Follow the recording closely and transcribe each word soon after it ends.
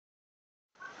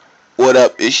What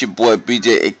up? It's your boy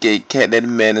BJ, aka Cat Daddy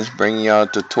Madness, bringing y'all a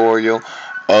tutorial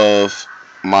of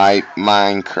my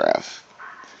Minecraft.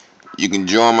 You can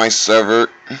join my server.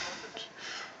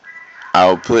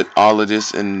 I'll put all of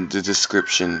this in the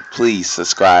description. Please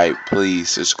subscribe, please,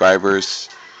 subscribers.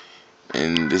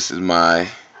 And this is my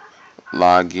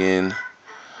login.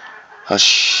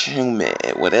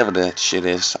 Hashume, whatever that shit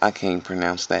is. I can't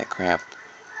pronounce that crap.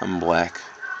 I'm black.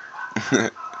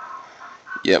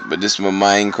 Yep, but this is my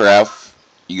Minecraft.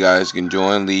 You guys can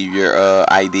join. Leave your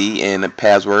ID and a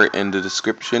password in the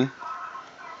description.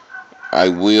 I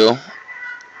will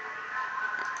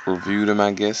review them,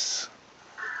 I guess.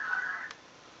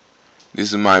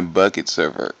 This is my bucket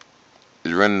server.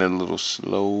 It's running a little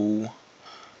slow,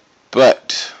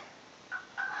 but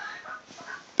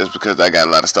that's because I got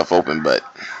a lot of stuff open. But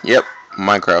yep,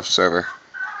 Minecraft server.